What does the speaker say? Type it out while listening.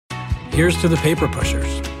Here's to the paper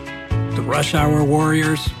pushers, the rush hour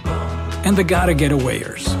warriors, and the gotta get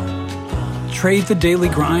awayers. Trade the daily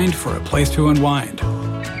grind for a place to unwind,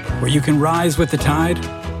 where you can rise with the tide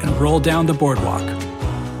and roll down the boardwalk,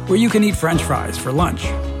 where you can eat French fries for lunch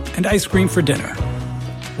and ice cream for dinner,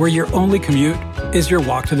 where your only commute is your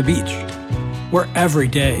walk to the beach, where every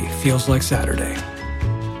day feels like Saturday.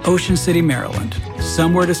 Ocean City, Maryland,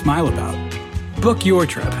 somewhere to smile about. Book your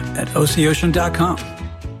trip at OCOcean.com.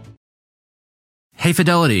 Hey,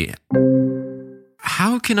 Fidelity.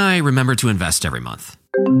 How can I remember to invest every month?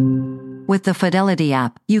 With the Fidelity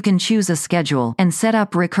app, you can choose a schedule and set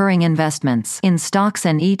up recurring investments in stocks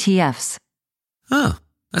and ETFs. Oh,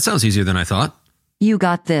 that sounds easier than I thought. You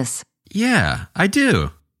got this. Yeah, I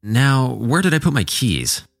do. Now, where did I put my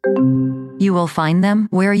keys? You will find them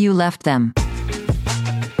where you left them.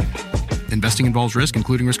 Investing involves risk,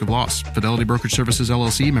 including risk of loss. Fidelity Brokerage Services,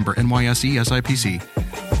 LLC, member NYSE, SIPC.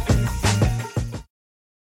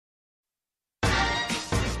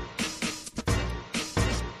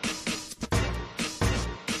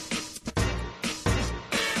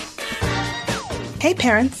 Hey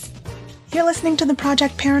parents, you're listening to the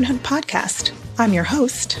Project Parenthood podcast. I'm your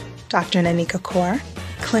host, Dr. Nanika Kaur,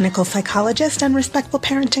 clinical psychologist and respectful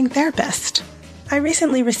parenting therapist. I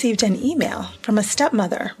recently received an email from a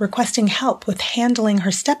stepmother requesting help with handling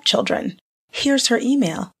her stepchildren. Here's her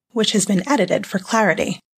email, which has been edited for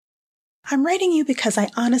clarity. I'm writing you because I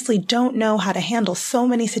honestly don't know how to handle so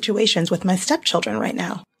many situations with my stepchildren right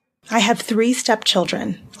now. I have 3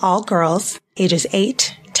 stepchildren, all girls, ages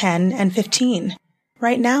 8, 10, and 15.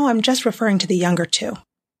 Right now, I'm just referring to the younger 2.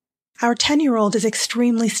 Our 10-year-old is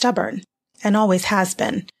extremely stubborn, and always has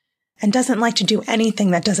been, and doesn't like to do anything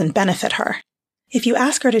that doesn't benefit her. If you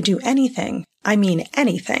ask her to do anything, I mean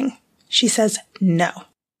anything, she says no.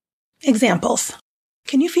 Examples.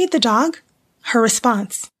 Can you feed the dog? Her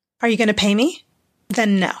response. Are you going to pay me?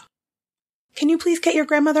 Then no. Can you please get your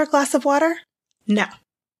grandmother a glass of water? No.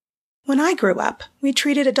 When I grew up, we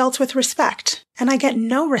treated adults with respect, and I get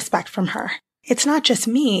no respect from her. It's not just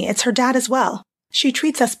me, it's her dad as well. She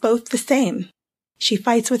treats us both the same. She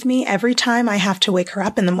fights with me every time I have to wake her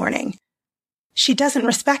up in the morning. She doesn't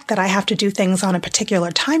respect that I have to do things on a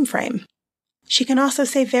particular time frame. She can also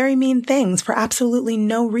say very mean things for absolutely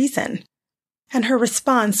no reason. And her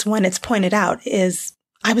response when it's pointed out is,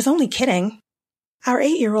 I was only kidding. Our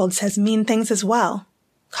 8-year-old says mean things as well,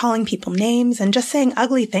 calling people names and just saying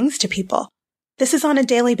ugly things to people. This is on a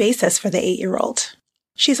daily basis for the 8-year-old.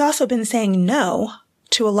 She's also been saying no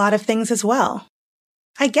to a lot of things as well.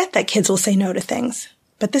 I get that kids will say no to things,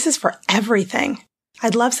 but this is for everything.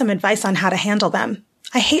 I'd love some advice on how to handle them.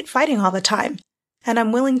 I hate fighting all the time, and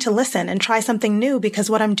I'm willing to listen and try something new because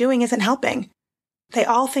what I'm doing isn't helping. They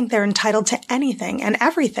all think they're entitled to anything and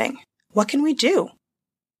everything. What can we do?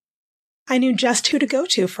 I knew just who to go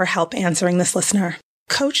to for help answering this listener.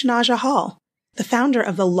 Coach Naja Hall, the founder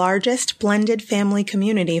of the largest blended family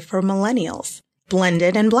community for millennials,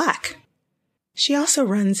 Blended and Black. She also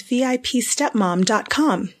runs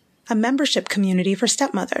VIPstepmom.com, a membership community for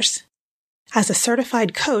stepmothers. As a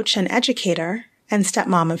certified coach and educator, and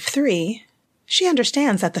stepmom of 3, she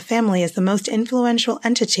understands that the family is the most influential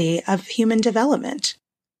entity of human development,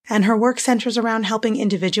 and her work centers around helping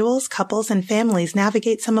individuals, couples, and families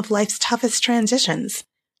navigate some of life's toughest transitions.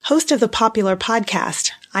 Host of the popular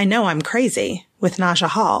podcast, I Know I'm Crazy, with Naja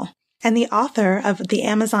Hall, and the author of the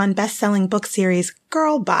Amazon best-selling book series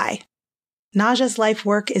Girl Bye. Naja's life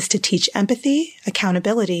work is to teach empathy,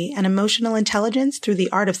 accountability, and emotional intelligence through the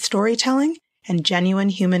art of storytelling and genuine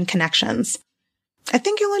human connections. I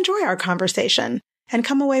think you'll enjoy our conversation and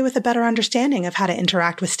come away with a better understanding of how to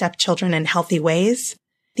interact with stepchildren in healthy ways,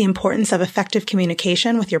 the importance of effective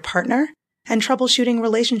communication with your partner, and troubleshooting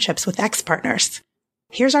relationships with ex-partners.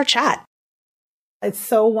 Here's our chat. It's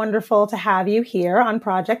so wonderful to have you here on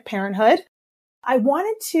Project Parenthood. I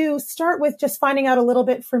wanted to start with just finding out a little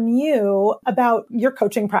bit from you about your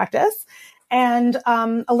coaching practice and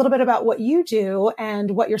a little bit about what you do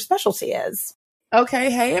and what your specialty is.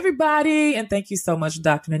 Okay. Hey, everybody. And thank you so much,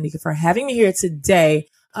 Dr. Nanika, for having me here today.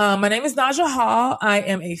 My name is Naja Hall. I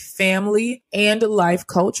am a family and life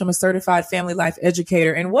coach. I'm a certified family life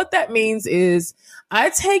educator. And what that means is I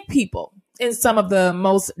take people in some of the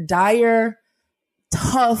most dire,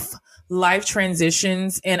 tough life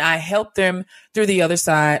transitions, and I help them through the other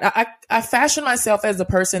side. I fashion myself as a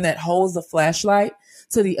person that holds the flashlight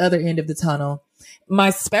to the other end of the tunnel. My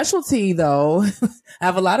specialty, though, I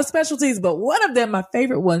have a lot of specialties, but one of them, my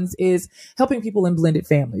favorite ones, is helping people in blended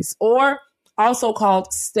families, or also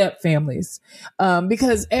called step families.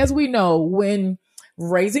 Because as we know, when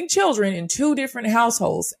raising children in 2 different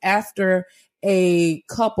households after a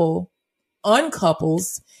couple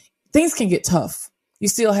uncouples, things can get tough. You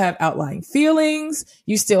still have outlying feelings.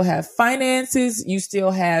 You still have finances. You still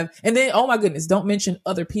have, and then, oh my goodness, don't mention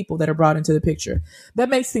other people that are brought into the picture. That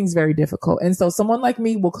makes things very difficult. And so someone like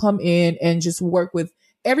me will come in and just work with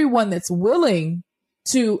everyone that's willing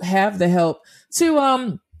to have the help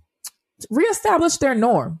to reestablish their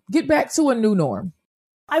norm, get back to a new norm.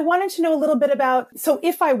 I wanted to know a little bit about, so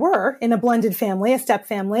if I were in a blended family, a step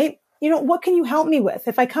family, what can you help me with?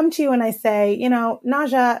 If I come to you and I say,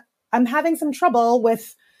 Naja, I'm having some trouble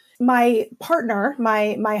with my partner,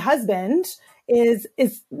 my husband is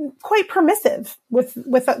quite permissive with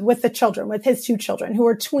the children, with his two children who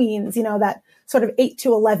are tweens, that sort of 8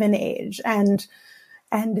 to 11 age. And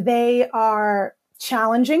they are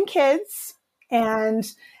challenging kids and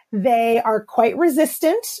they are quite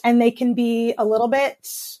resistant and they can be a little bit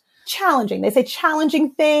challenging. They say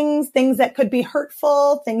challenging things that could be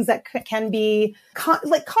hurtful, things that can be cause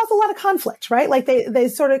a lot of conflict, right? Like they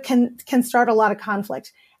sort of can start a lot of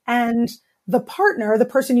conflict. And the partner, the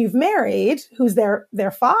person you've married, who's their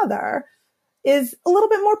father, is a little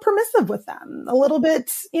bit more permissive with them. A little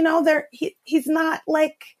bit, he's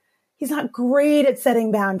not great at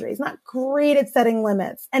setting boundaries, not great at setting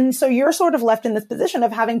limits. And so you're sort of left in this position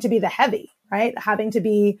of having to be the heavy, right? Having to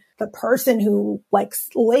be the person who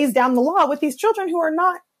lays down the law with these children who are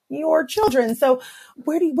not your children. So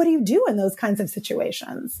what do you do in those kinds of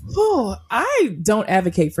situations? Oh, I don't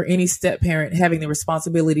advocate for any step parent having the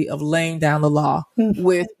responsibility of laying down the law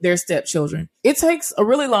with their stepchildren. It takes a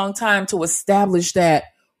really long time to establish that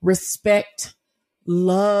respect,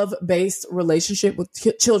 love-based relationship with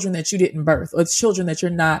children that you didn't birth or children that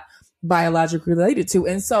you're not biologically related to.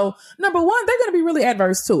 And so, number one, they're going to be really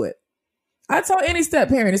adverse to it. I tell any step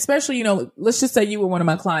parent, especially, let's just say you were one of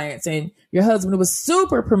my clients and your husband was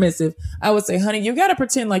super permissive. I would say, honey, you got to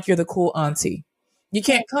pretend like you're the cool auntie. You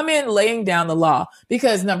can't come in laying down the law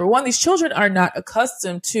because, number one, these children are not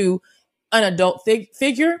accustomed to an adult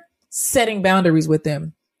figure setting boundaries with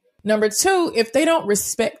them. Number two, if they don't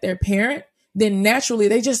respect their parent, then naturally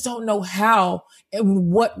they just don't know how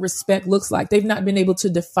and what respect looks like. They've not been able to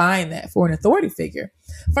define that for an authority figure.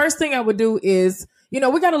 First thing I would do is, we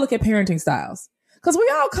got to look at parenting styles because we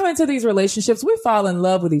all come into these relationships. We fall in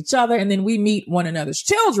love with each other and then we meet one another's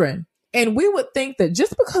children. And we would think that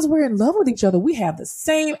just because we're in love with each other, we have the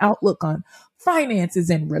same outlook on finances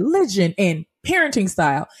and religion and parenting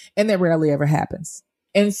style. And that rarely ever happens.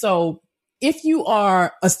 And so if you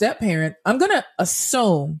are a step parent, I'm going to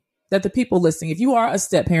assume that the people listening, if you are a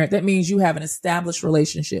step parent, that means you have an established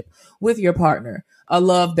relationship with your partner, a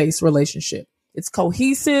love-based relationship. It's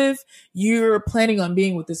cohesive. You're planning on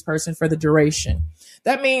being with this person for the duration.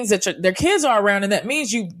 That means that their kids are around, and that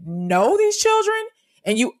means you know these children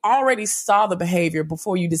and you already saw the behavior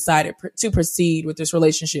before you decided to proceed with this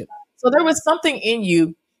relationship. So there was something in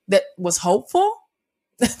you that was hopeful,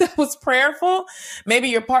 that was prayerful. Maybe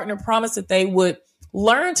your partner promised that they would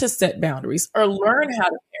learn to set boundaries or learn how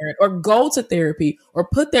to parent or go to therapy or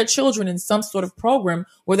put their children in some sort of program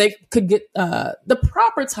where they could get the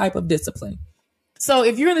proper type of discipline. So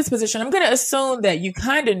if you're in this position, I'm going to assume that you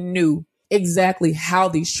kind of knew exactly how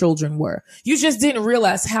these children were. You just didn't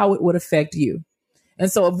realize how it would affect you.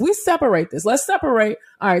 And so if we separate this, let's separate.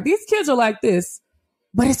 All right, these kids are like this,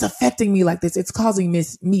 but it's affecting me like this. It's causing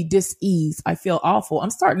me dis-ease. I feel awful.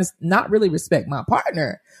 I'm starting to not really respect my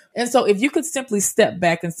partner. And so if you could simply step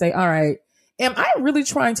back and say, all right, am I really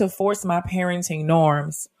trying to force my parenting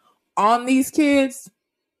norms on these kids?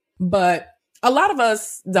 But a lot of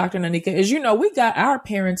us, Dr. Nanika, as you know, we got our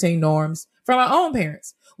parenting norms from our own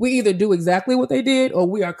parents. We either do exactly what they did or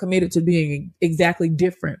we are committed to being exactly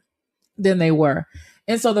different than they were.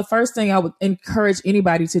 And so the first thing I would encourage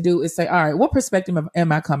anybody to do is say, all right, what perspective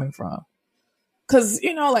am I coming from? Because,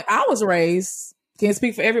 I was raised, can't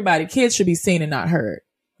speak for everybody, kids should be seen and not heard.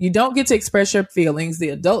 You don't get to express your feelings. The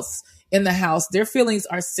adults in the house, their feelings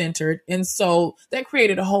are centered. And so that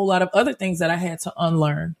created a whole lot of other things that I had to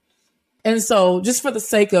unlearn. And so just for the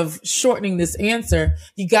sake of shortening this answer,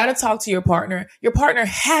 you got to talk to your partner. Your partner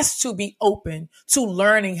has to be open to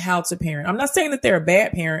learning how to parent. I'm not saying that they're a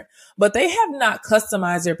bad parent, but they have not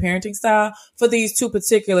customized their parenting style for these two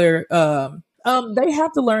particular, they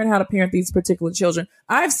have to learn how to parent these particular children.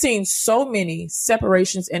 I've seen so many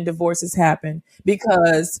separations and divorces happen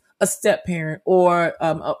because a step parent or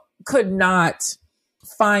could not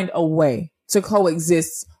find a way to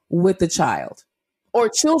coexist with the child. Or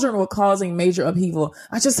children were causing major upheaval.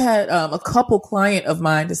 I just had a couple client of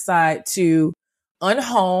mine decide to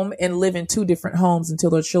unhome and live in two different homes until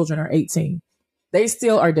their children are 18. They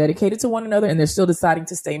still are dedicated to one another and they're still deciding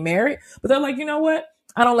to stay married. But they're like, you know what?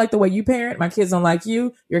 I don't like the way you parent. My kids don't like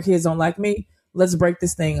you. Your kids don't like me. Let's break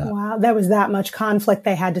this thing up. Wow. There was that much conflict.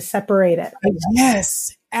 They had to separate it.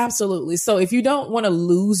 Yes, absolutely. So if you don't want to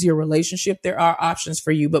lose your relationship, there are options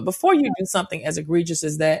for you. But before you do something as egregious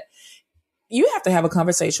as that, you have to have a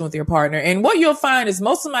conversation with your partner. And what you'll find is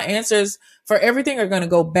most of my answers for everything are going to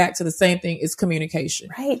go back to the same thing: is communication.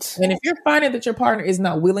 Right. And if you're finding that your partner is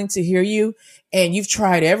not willing to hear you and you've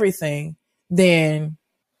tried everything, then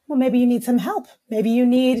well, maybe you need some help. Maybe you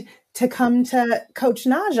need to come to Coach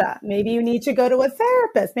Naja. Maybe you need to go to a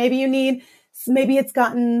therapist. Maybe it's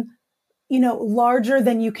gotten, larger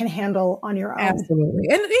than you can handle on your own. Absolutely.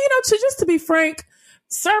 And, to be frank,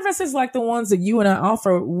 services like the ones that you and I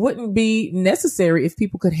offer wouldn't be necessary if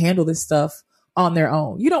people could handle this stuff on their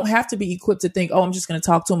own. You don't have to be equipped to think, oh, I'm just going to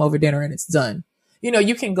talk to them over dinner and it's done.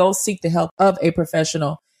 You can go seek the help of a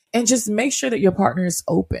professional and just make sure that your partner is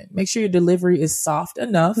open. Make sure your delivery is soft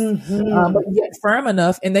enough, but yet firm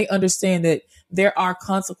enough. And they understand that there are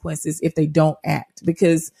consequences if they don't act,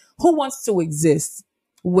 because who wants to exist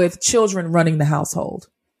with children running the household?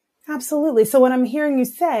 Absolutely. So what I'm hearing you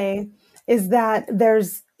say is that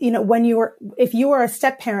there's, if you are a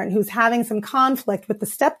step parent who's having some conflict with the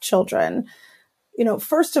stepchildren,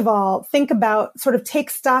 first of all, think about, sort of take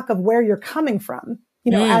stock of where you're coming from,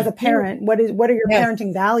 as a parent. What are your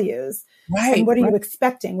parenting values? Right. And what are you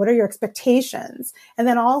expecting? What are your expectations? And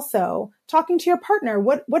then also talking to your partner,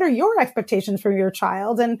 what are your expectations for your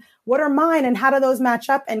child and what are mine and how do those match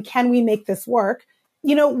up? And can we make this work?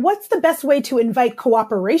 What's the best way to invite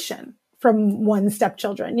cooperation from one's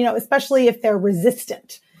stepchildren, especially if they're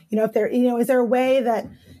resistant, if they're, is there a way that,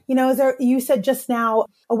 you said just now,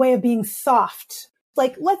 a way of being soft?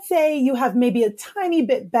 Like, let's say you have maybe a tiny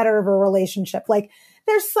bit better of a relationship. Like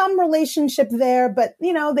there's some relationship there, but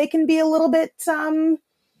they can be a little bit,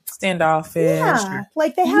 standoffish. Yeah.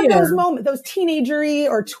 Like they have those moments, those teenagery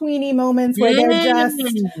or tweeny moments where they're just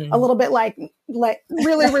a little bit like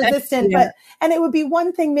really resistant. And it would be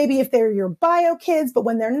one thing maybe if they're your bio kids, but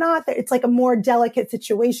when they're not, it's like a more delicate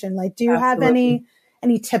situation. Like, do you have any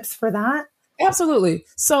tips for that? Absolutely.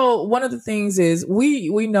 So one of the things is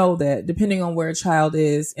we know that depending on where a child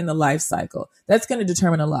is in the life cycle, that's going to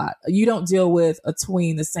determine a lot. You don't deal with a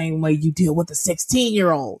tween the same way you deal with a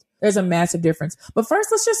 16-year-old. There's a massive difference. But first,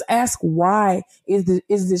 let's just ask, why is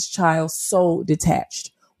this child so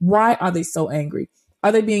detached? Why are they so angry?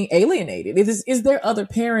 Are they being alienated? Is their other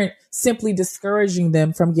parent simply discouraging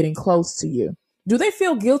them from getting close to you? Do they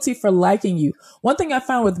feel guilty for liking you? One thing I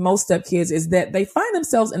found with most stepkids is that they find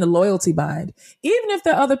themselves in a loyalty bind. Even if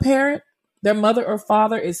their other parent, their mother or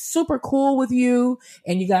father, is super cool with you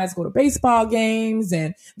and you guys go to baseball games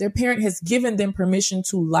and their parent has given them permission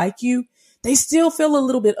to like you, they still feel a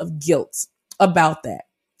little bit of guilt about that.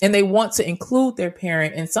 And they want to include their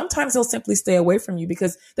parent. And sometimes they'll simply stay away from you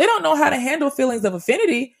because they don't know how to handle feelings of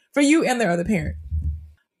affinity for you and their other parent.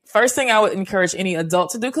 First thing I would encourage any adult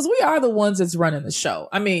to do, because we are the ones that's running the show.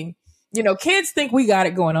 I mean, kids think we got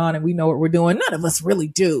it going on and we know what we're doing. None of us really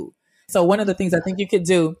do. So one of the things I think you could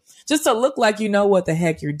do just to look like you know what the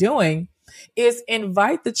heck you're doing is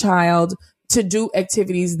invite the child to do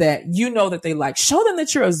activities that you know that they like. Show them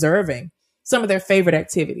that you're observing some of their favorite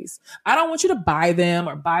activities. I don't want you to buy them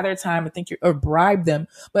or buy their time or bribe them.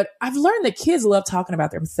 But I've learned that kids love talking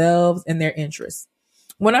about themselves and their interests.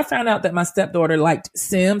 When I found out that my stepdaughter liked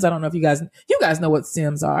Sims, I don't know if you guys know what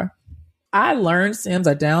Sims are. I learned Sims.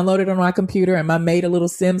 I downloaded it on my computer and I made a little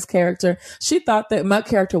Sims character. She thought that my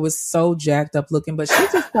character was so jacked up looking, but she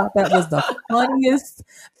just thought that was the funniest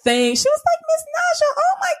thing. She was like, Miss Naja,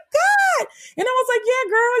 oh my God. And I was like,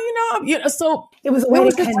 yeah, girl, so it was a way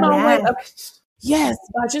to connect. Yes,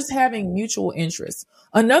 by just having mutual interests.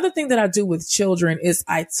 Another thing that I do with children is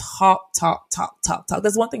I talk.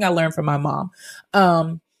 That's one thing I learned from my mom.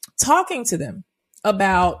 Talking to them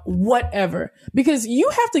about whatever, because you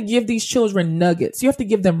have to give these children nuggets. You have to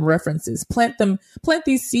give them references, plant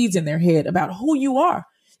these seeds in their head about who you are.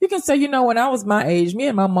 You can say, when I was my age, me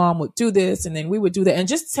and my mom would do this and then we would do that, and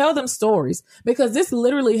just tell them stories, because this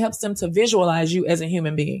literally helps them to visualize you as a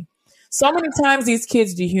human being. So many times these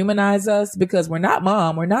kids dehumanize us because we're not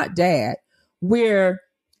mom, we're not dad, we're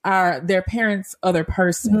their parents' other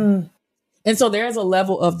person. Mm. And so there's a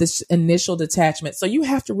level of this initial detachment. So you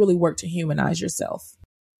have to really work to humanize yourself.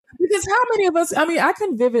 Because how many of us, I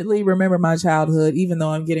can vividly remember my childhood, even though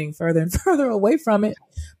I'm getting further and further away from it.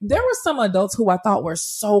 There were some adults who I thought were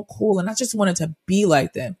so cool and I just wanted to be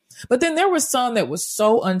like them. But then there were some that was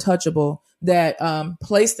so untouchable that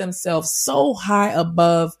placed themselves so high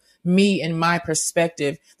above me and my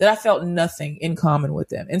perspective that I felt nothing in common with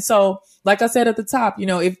them. And so, like I said at the top,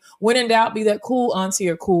 if when in doubt, be that cool auntie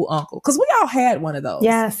or cool uncle. Cause we all had one of those.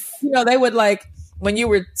 Yes. They would when you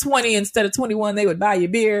were 20 instead of 21, they would buy you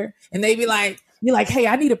beer and they'd be like, you're like, hey,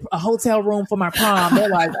 I need a hotel room for my prom. They're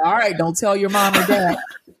like, all right, don't tell your mom or dad.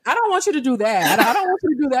 I don't want you to do that. I don't want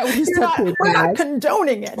you to do that with your stepkids. We're not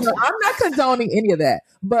condoning it. No, I'm not condoning any of that.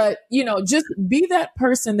 But, just be that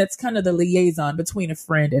person that's kind of the liaison between a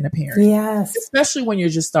friend and a parent. Yes. Especially when you're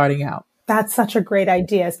just starting out. That's such a great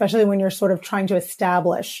idea, especially when you're sort of trying to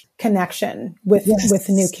establish connection with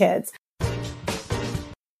new kids.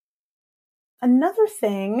 Another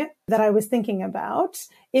thing that I was thinking about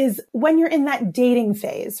is when you're in that dating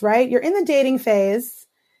phase, right? You're in the dating phase.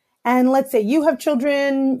 And let's say you have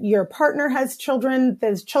children, your partner has children,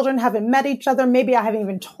 those children haven't met each other. Maybe I haven't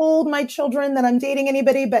even told my children that I'm dating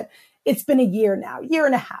anybody, but it's been a year now, year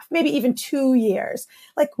and a half, maybe even 2 years.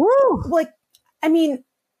 How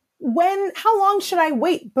long should I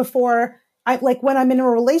wait before when I'm in a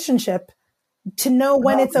relationship to know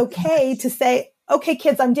when it's okay to say, okay,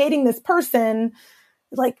 kids, I'm dating this person.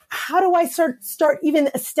 How do I start even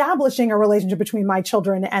establishing a relationship between my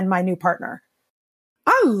children and my new partner?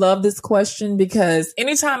 I love this question because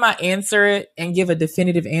anytime I answer it and give a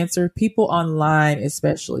definitive answer, people online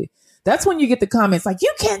especially, that's when you get the comments like,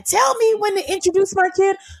 you can't tell me when to introduce my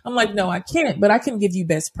kid. I'm like, no, I can't, but I can give you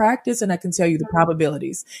best practice and I can tell you the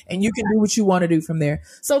probabilities and you can do what you want to do from there.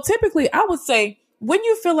 So typically I would say when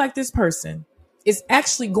you feel like this person is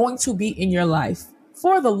actually going to be in your life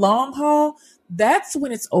for the long haul, that's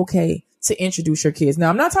when it's okay to introduce your kids. Now,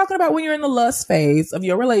 I'm not talking about when you're in the lust phase of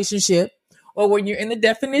your relationship or when you're in the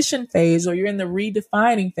definition phase or you're in the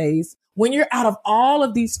redefining phase. When you're out of all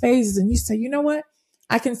of these phases and you say, you know what,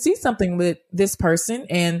 I can see something with this person.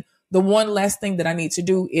 And the one last thing that I need to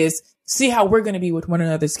do is see how we're going to be with one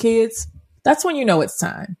another's kids. That's when it's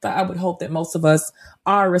time. I would hope that most of us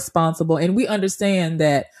are responsible and we understand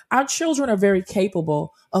that our children are very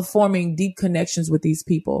capable of forming deep connections with these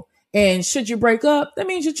people. And should you break up, that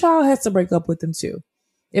means your child has to break up with them too.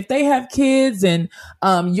 If they have kids and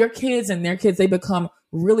your kids and their kids, they become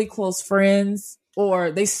really close friends or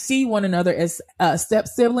they see one another as step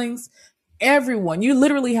siblings, everyone, you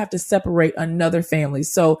literally have to separate another family.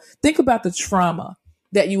 So think about the trauma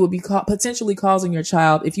that you would be potentially causing your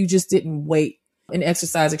child if you just didn't wait and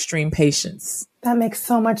exercise extreme patience. That makes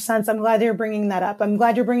so much sense. I'm glad you're bringing that up. I'm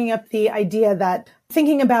glad you're bringing up the idea that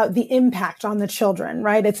thinking about the impact on the children,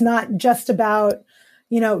 right? It's not just about,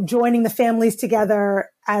 joining the families together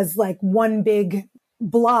as one big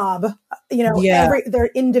blob, they're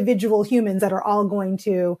individual humans that are all going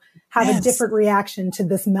to have a different reaction to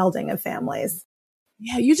this melding of families.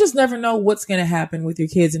 Yeah. You just never know what's going to happen with your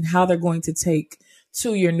kids and how they're going to take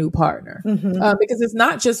to your new partner. Because it's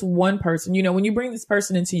not just one person. When you bring this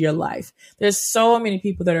person into your life, there's so many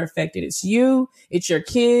people that are affected. It's you, it's your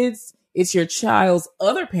kids, it's your child's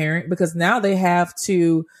other parent, because now they have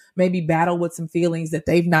to maybe battle with some feelings that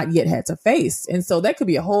they've not yet had to face. And so that could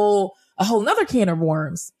be a whole nother can of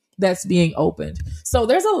worms that's being opened. So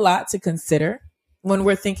there's a lot to consider when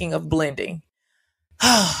we're thinking of blending.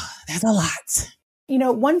 There's a lot.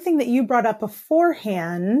 One thing that you brought up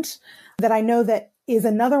beforehand that I know that is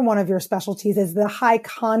another one of your specialties is the high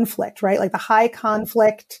conflict, right? Like the high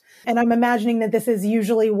conflict. And I'm imagining that this is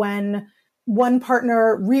usually when one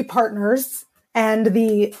partner repartners and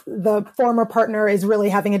the former partner is really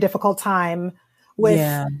having a difficult time with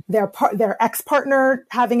their ex-partner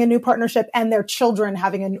having a new partnership and their children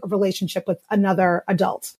having a relationship with another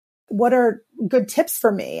adult. What are good tips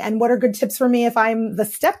for me? And what are good tips for me if I'm the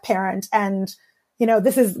step parent and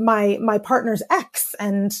this is my partner's ex,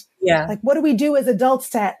 and what do we do as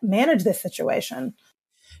adults to manage this situation?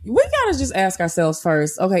 We gotta just ask ourselves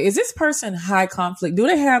first, okay, is this person high conflict? Do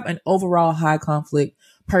they have an overall high conflict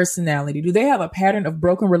personality? Do they have a pattern of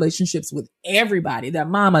broken relationships with everybody, their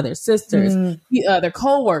mama, their sisters, their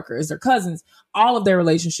co-workers, their cousins, all of their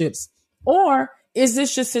relationships? Or is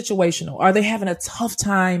this just situational? Are they having a tough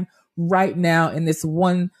time right now in this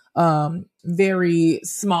one very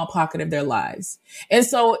small pocket of their lives? And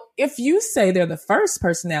so if you say they're the first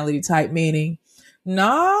personality type, meaning,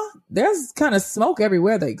 there's kind of smoke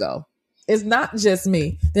everywhere they go, it's not just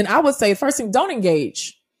me, then I would say first thing, don't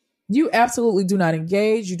engage. You absolutely do not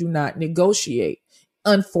engage. You do not negotiate.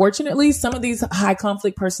 Unfortunately, some of these high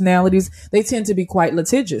conflict personalities, they tend to be quite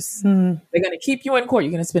litigious. They're going to keep you in court.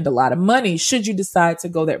 You're going to spend a lot of money should you decide to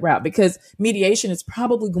go that route, because mediation is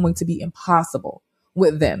probably going to be impossible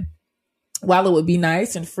with them. While it would be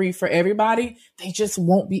nice and free for everybody, they just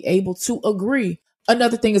won't be able to agree.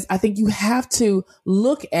 Another thing is, I think you have to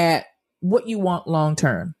look at what you want long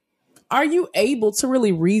term. are you able to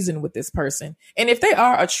really reason with this person? And if they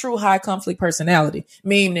are a true high conflict personality,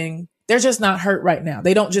 meaning they're just not hurt right now,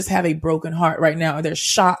 they don't just have a broken heart right now, or they're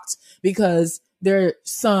shocked because their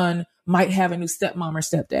son might have a new stepmom or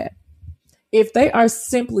stepdad. If they are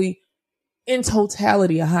simply in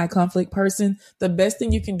totality a high conflict person, the best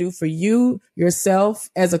thing you can do for you, yourself,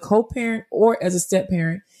 as a co-parent or as a step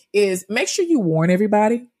parent is make sure you warn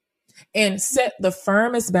everybody and set the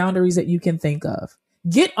firmest boundaries that you can think of.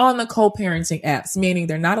 Get on the co-parenting apps, meaning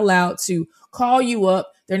they're not allowed to call you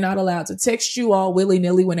up. They're not allowed to text you all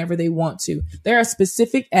willy-nilly whenever they want to. There are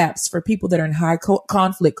specific apps for people that are in high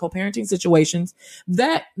conflict co-parenting situations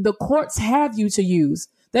that the courts have you to use.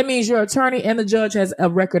 That means your attorney and the judge has a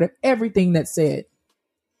record of everything that's said.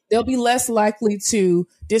 They'll be less likely to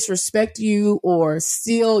disrespect you or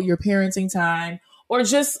steal your parenting time or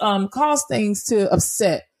just cause things to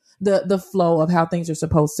upset the flow of how things are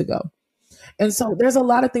supposed to go. And so there's a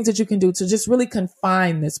lot of things that you can do to just really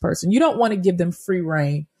confine this person. You don't want to give them free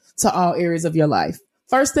reign to all areas of your life.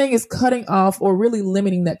 First thing is cutting off or really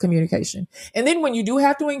limiting that communication. And then when you do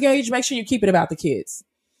have to engage, make sure you keep it about the kids.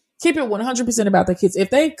 Keep it 100% about the kids.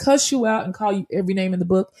 If they cuss you out and call you every name in the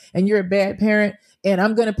book and you're a bad parent and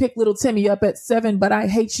I'm going to pick little Timmy up at 7, but I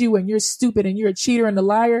hate you and you're stupid and you're a cheater and a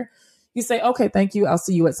liar, you say, okay, thank you. I'll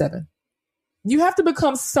see you at 7. You have to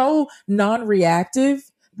become so non-reactive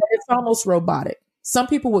that it's almost robotic. Some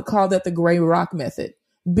people would call that the gray rock method,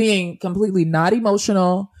 being completely not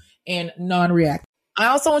emotional and non-reactive. I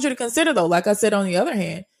also want you to consider, though, like I said, on the other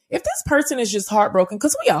hand, if this person is just heartbroken,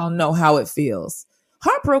 because we all know how it feels.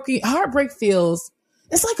 Heartbreak feels,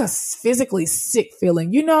 it's like a physically sick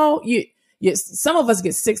feeling. You know, some of us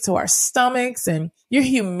get sick to our stomachs and you're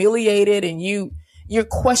humiliated and you're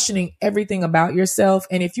questioning everything about yourself.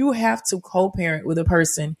 And if you have to co-parent with a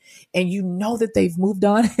person and you know that they've moved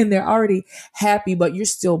on and they're already happy, but you're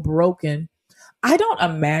still broken, I don't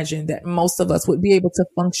imagine that most of us would be able to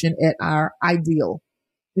function at our ideal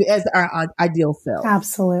self.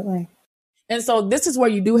 Absolutely. And so this is where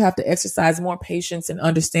you do have to exercise more patience and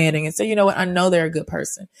understanding and say, you know what? I know they're a good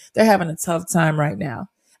person. They're having a tough time right now.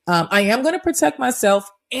 I am going to protect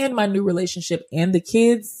myself and my new relationship and the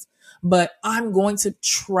kids, but I'm going to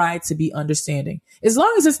try to be understanding. As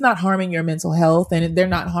long as it's not harming your mental health and they're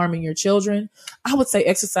not harming your children, I would say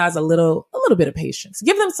exercise a little bit of patience.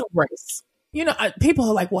 Give them some grace. You know, people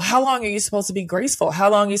are like, well, how long are you supposed to be graceful?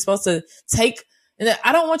 How long are you supposed to take? And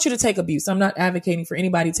I don't want you to take abuse. I'm not advocating for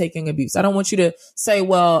anybody taking abuse. I don't want you to say,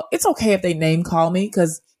 well, it's okay if they name call me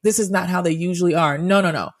because this is not how they usually are.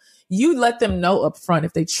 No. You let them know up front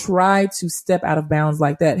if they try to step out of bounds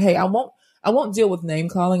like that. Hey, I won't deal with name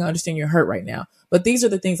calling. I understand you're hurt right now, but these are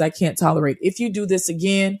the things I can't tolerate. If you do this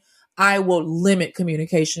again, I will limit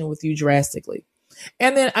communication with you drastically.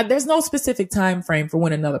 And then there's no specific time frame for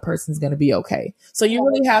when another person's going to be okay. So you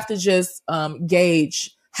really have to just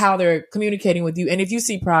gauge how they're communicating with you. And if you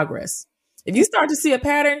see progress, if you start to see a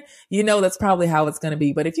pattern, you know that's probably how it's going to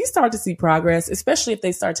be. But if you start to see progress, especially if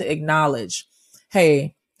they start to acknowledge,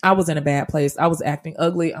 hey, I was in a bad place, I was acting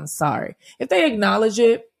ugly, I'm sorry. If they acknowledge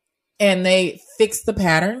it and they fix the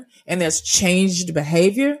pattern and there's changed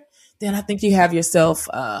behavior, then I think you have yourself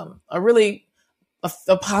a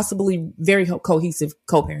possibly very cohesive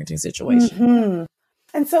co-parenting situation. Mm-hmm.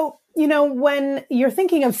 And so, you know, when you're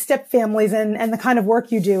thinking of step families and the kind of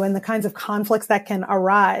work you do and the kinds of conflicts that can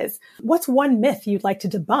arise, what's one myth you'd like to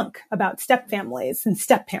debunk about step families and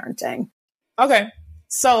step parenting? Okay.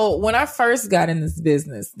 So when I first got in this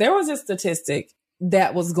business, there was a statistic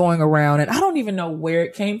that was going around and I don't even know where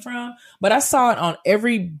it came from, but I saw it on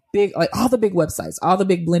every all the big websites, all the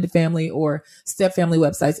big blended family or step family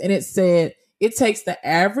websites. And it said it takes the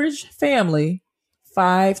average family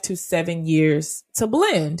 5 to 7 years to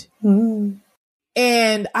blend. Mm.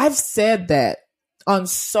 And I've said that on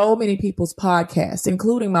so many people's podcasts,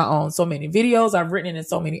 including my own, so many videos I've written in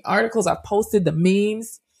so many articles. I've posted the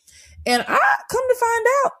memes and I come to find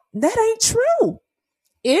out that ain't true.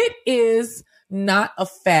 It is not a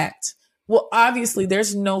fact. Well, obviously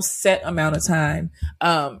there's no set amount of time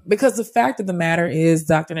because the fact of the matter is,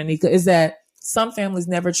 Dr. Nanika, is that some families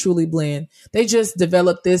never truly blend. They just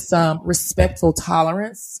develop this respectful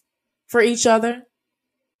tolerance for each other.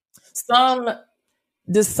 Some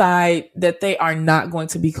decide that they are not going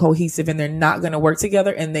to be cohesive and they're not going to work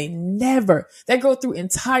together. And they go through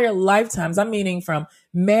entire lifetimes. I'm meaning from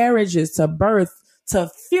marriages to birth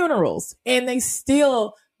to funerals. And they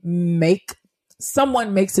still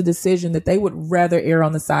someone makes a decision that they would rather err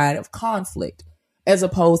on the side of conflict as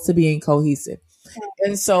opposed to being cohesive.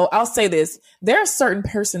 And so I'll say this, there are certain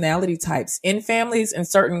personality types in families and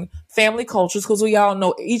certain family cultures, because we all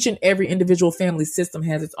know each and every individual family system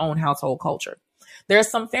has its own household culture. There are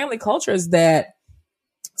some family cultures that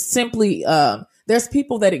simply, there's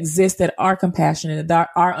people that exist that are compassionate, that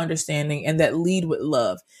are understanding, and that lead with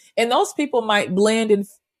love. And those people might blend in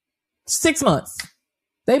 6 months.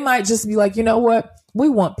 They might just be like, you know what? We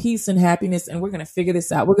want peace and happiness, and we're going to figure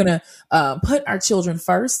this out. We're going to put our children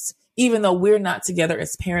first, even though we're not together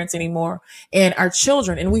as parents anymore. And our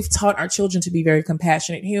children, and we've taught our children to be very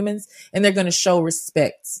compassionate humans, and they're going to show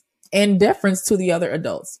respect and deference to the other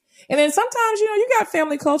adults. And then sometimes, you got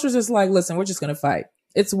family cultures that's like, listen, we're just going to fight.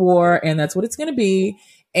 It's war, and that's what it's going to be.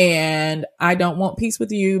 And I don't want peace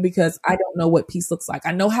with you because I don't know what peace looks like.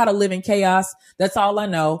 I know how to live in chaos. That's all I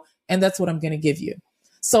know. And that's what I'm going to give you.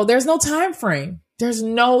 So there's no time frame. There's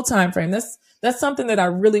no time frame. That's something that I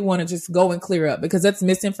really want to just go and clear up, because that's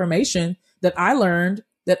misinformation that I learned,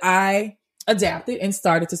 that I adapted and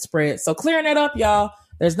started to spread. So clearing that up, y'all.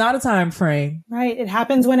 There's not a time frame. Right. It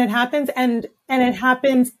happens when it happens, and it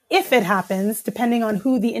happens if it happens, depending on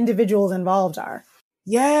who the individuals involved are.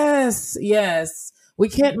 Yes. Yes. We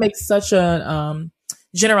can't make such a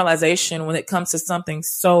generalization when it comes to something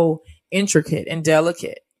so intricate and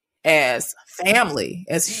delicate as family,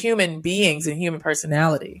 as human beings and human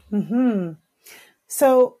personality. Mm-hmm.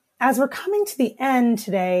 So as we're coming to the end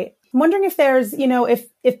today, I'm wondering if there's,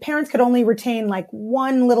 if parents could only retain like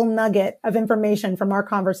one little nugget of information from our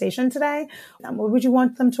conversation today, what would you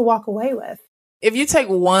want them to walk away with? If you take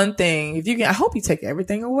one thing, I hope you take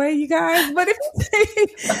everything away, you guys, but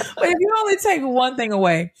if you only take one thing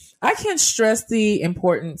away, I can't stress the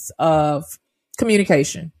importance of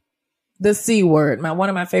communication. The C word, one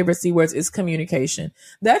of my favorite C words is communication.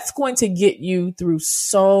 That's going to get you through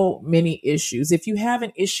so many issues. If you have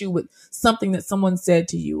an issue with something that someone said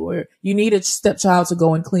to you, or you need a stepchild to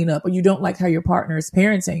go and clean up, or you don't like how your partner is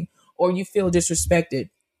parenting, or you feel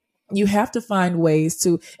disrespected, you have to find ways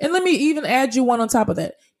to, and let me even add you one on top of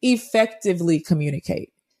that, effectively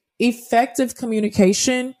communicate. Effective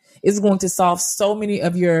communication is going to solve so many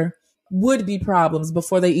of your would-be problems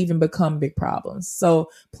before they even become big problems. So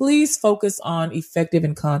please focus on effective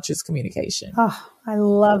and conscious communication. Oh, I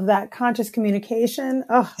love that. Conscious communication.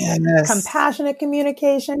 Oh, yes. Compassionate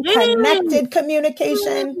communication, connected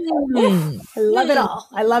communication. Oof, I love it all.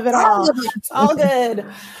 I love it all. It's all good.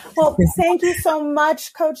 Well, thank you so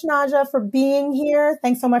much, Coach Naja, for being here.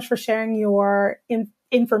 Thanks so much for sharing your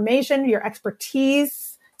information, your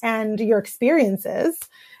expertise, and your experiences.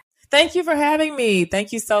 Thank you for having me.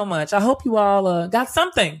 Thank you so much. I hope you all got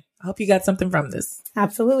something. I hope you got something from this.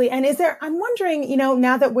 Absolutely. And I'm wondering,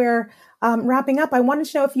 now that we're wrapping up, I wanted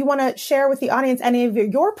to know if you want to share with the audience any of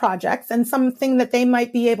your projects and something that they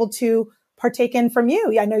might be able to partake in from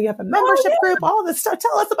you. I know you have a membership group, all this stuff.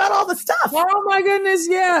 Tell us about all the stuff. Oh my goodness.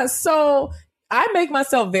 Yeah. So I make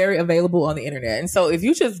myself very available on the internet. And so if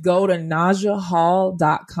you just go to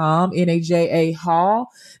najahall.com, Naja Hall,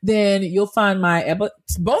 then you'll find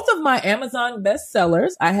both of my Amazon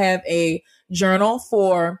bestsellers. I have a journal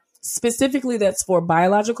specifically that's for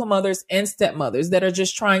biological mothers and stepmothers that are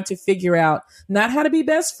just trying to figure out not how to be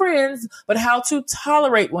best friends, but how to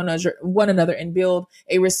tolerate one another and build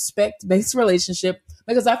a respect-based relationship.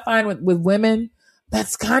 Because I find with women,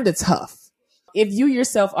 that's kind of tough. If you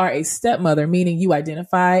yourself are a stepmother, meaning you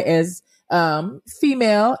identify as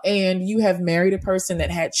female and you have married a person that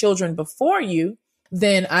had children before you,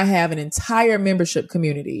 then I have an entire membership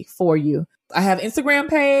community for you. I have Instagram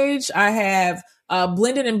page. I have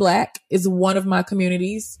Blended in Black is one of my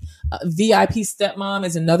communities. VIP Stepmom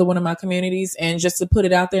is another one of my communities. And just to put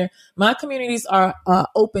it out there, my communities are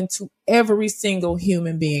open to every single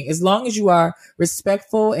human being. As long as you are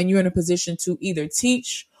respectful and you're in a position to either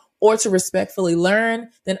teach or to respectfully learn,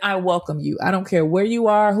 then I welcome you. I don't care where you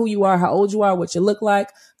are, who you are, how old you are, what you look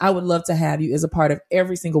like. I would love to have you as a part of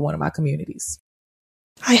every single one of my communities.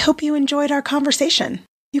 I hope you enjoyed our conversation.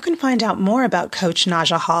 You can find out more about Coach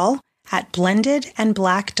Naja Hall at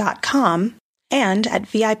blendedandblack.com and at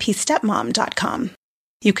vipstepmom.com.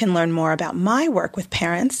 You can learn more about my work with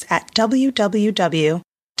parents at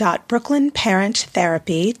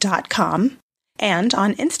www.brooklynparenttherapy.com and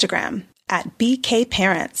on Instagram at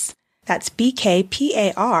BKParents. That's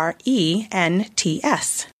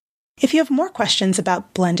BKPARENTS. If you have more questions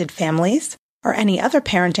about blended families or any other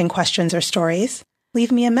parenting questions or stories,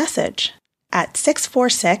 leave me a message at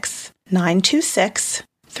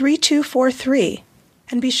 646-926-3243.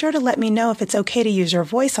 And be sure to let me know if it's okay to use your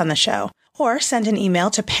voice on the show, or send an email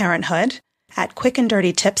to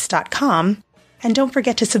parenthood@quickanddirtytips.com. And don't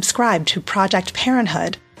forget to subscribe to Project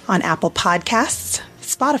Parenthood on Apple Podcasts,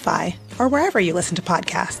 Spotify, or wherever you listen to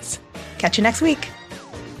podcasts. Catch you next week.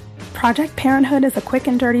 Project Parenthood is a quick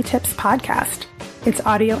and dirty tips podcast. It's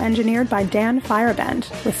audio engineered by Dan Firebend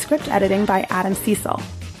with script editing by Adam Cecil.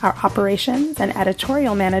 Our operations and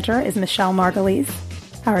editorial manager is Michelle Margulies.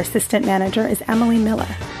 Our assistant manager is Emily Miller.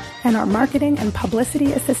 And our marketing and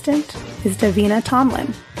publicity assistant is Davina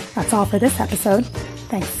Tomlin. That's all for this episode.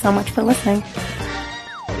 Thanks so much for listening.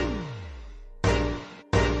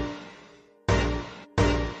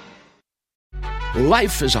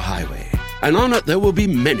 Life is a highway, and on it there will be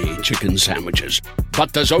many chicken sandwiches.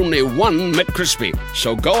 But there's only one McCrispy.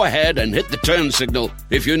 So go ahead and hit the turn signal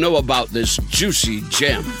if you know about this juicy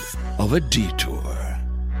gem of a detour.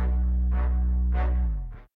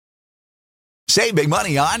 Save big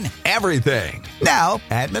money on everything. Now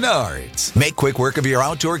at Menards. Make quick work of your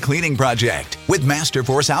outdoor cleaning project with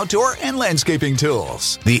Masterforce outdoor and landscaping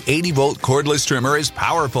tools. The 80-volt cordless trimmer is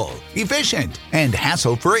powerful, efficient, and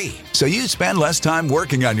hassle-free. So you spend less time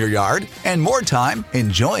working on your yard and more time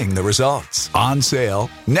enjoying the results. On sale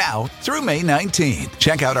now through May 19th.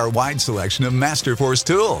 Check out our wide selection of Masterforce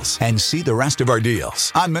tools and see the rest of our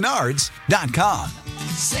deals on Menards.com.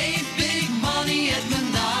 Save big money at Menards.